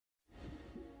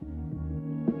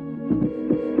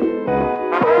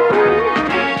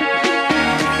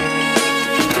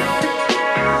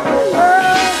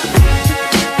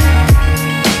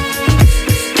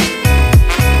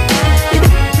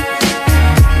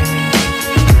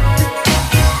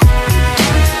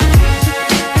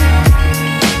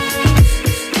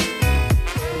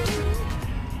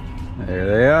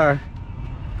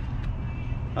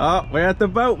at the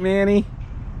boat, Manny.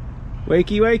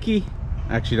 Wakey, wakey.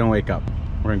 Actually, don't wake up.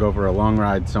 We're gonna go for a long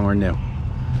ride somewhere new.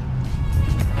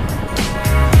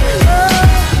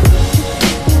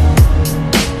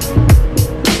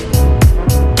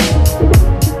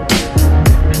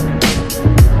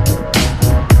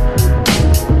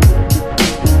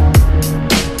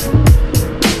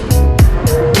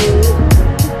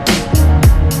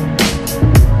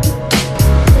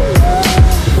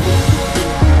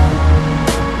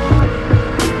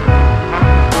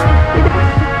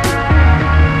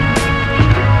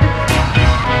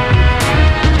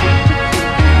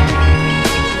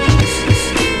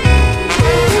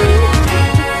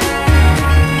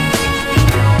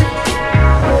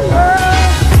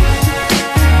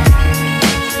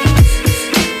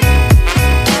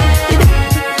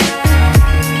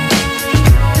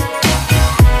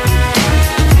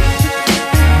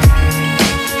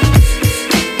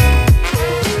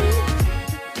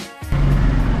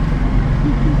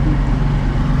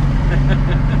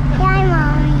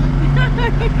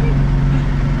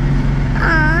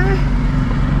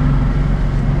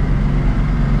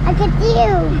 Look at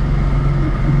you.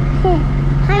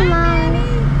 Hi, Mom.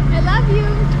 I love you.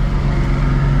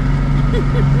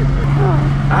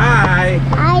 Hi.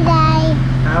 Hi, Dad.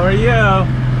 How are you?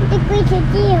 I think we should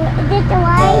do. Is it the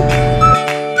light?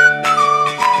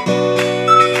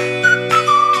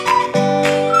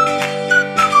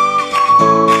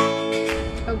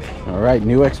 All right,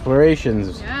 new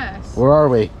explorations. Yes. Where are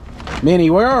we? Minnie,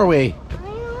 where are we?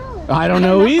 I don't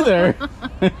know either.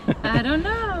 I don't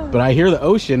know. But I hear the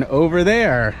ocean over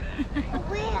there.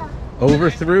 Where? Over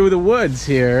through the woods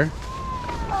here.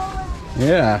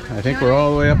 Yeah, I think we're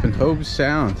all the way up in Hobbs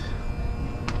Sound.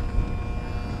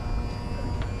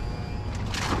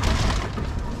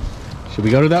 Should we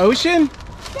go to the ocean?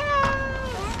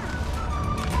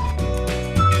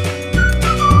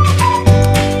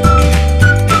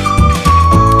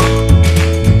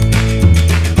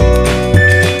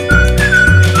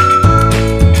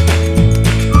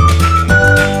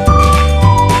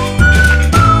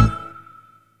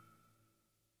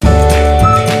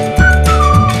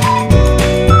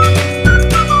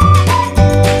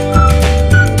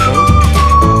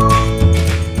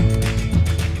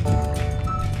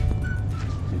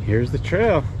 Here's the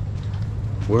trail.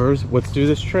 Let's do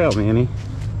this trail, Manny.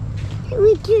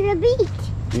 We to the beach.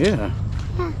 Yeah.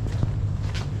 Yeah.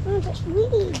 Oh, the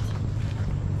beach.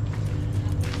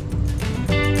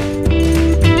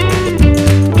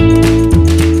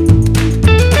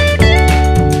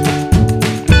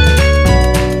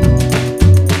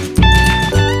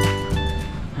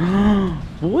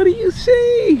 What do you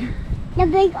see? The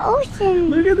big ocean.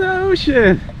 Look at the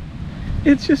ocean.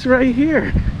 It's just right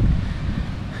here.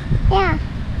 Yeah.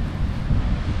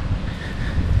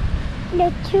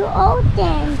 The two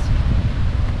oceans.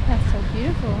 That's so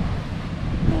beautiful.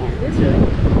 Yeah. It is really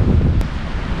beautiful.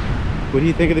 What do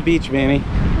you think of the beach, Manny?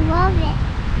 Love it.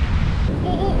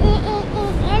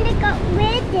 And it got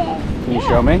ridges. Can you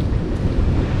show me?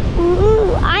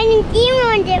 Ooh, I didn't see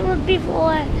one that was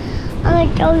before. I'm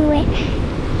gonna show you it.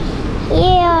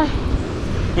 Here.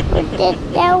 With this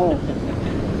though.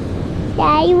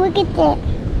 Daddy, look at this.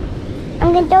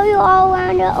 I'm gonna throw you all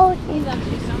around the ocean. He loves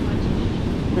you so much.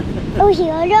 Oh,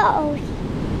 here the ocean.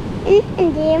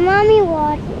 And there Mommy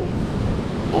watches.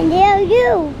 And there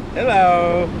you.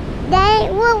 Hello.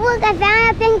 Dang, look, I found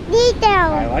a pink I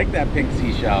detail. like that pink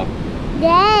seashell.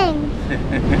 Dang.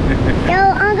 So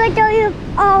I'm gonna throw you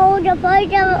all the parts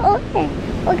of the ocean.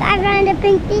 Look, I found a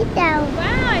pink detail. Wow,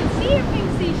 I see your pink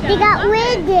seashell. They got I love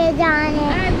it. ridges on it.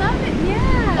 I love it,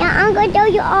 yeah. Yeah, I'm gonna throw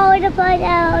you all the parts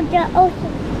of the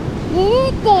ocean.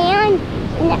 This is down.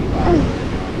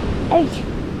 And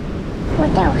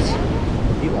what else?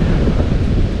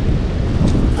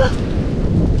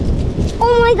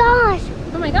 Oh my gosh!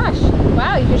 Oh my gosh.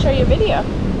 Wow, you can show your video.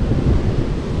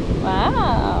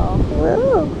 Wow.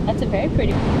 Woo! That's a very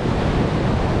pretty.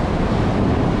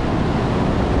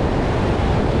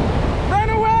 Run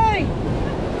away!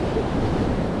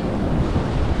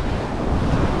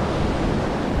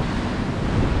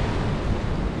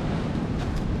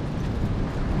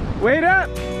 Wait up!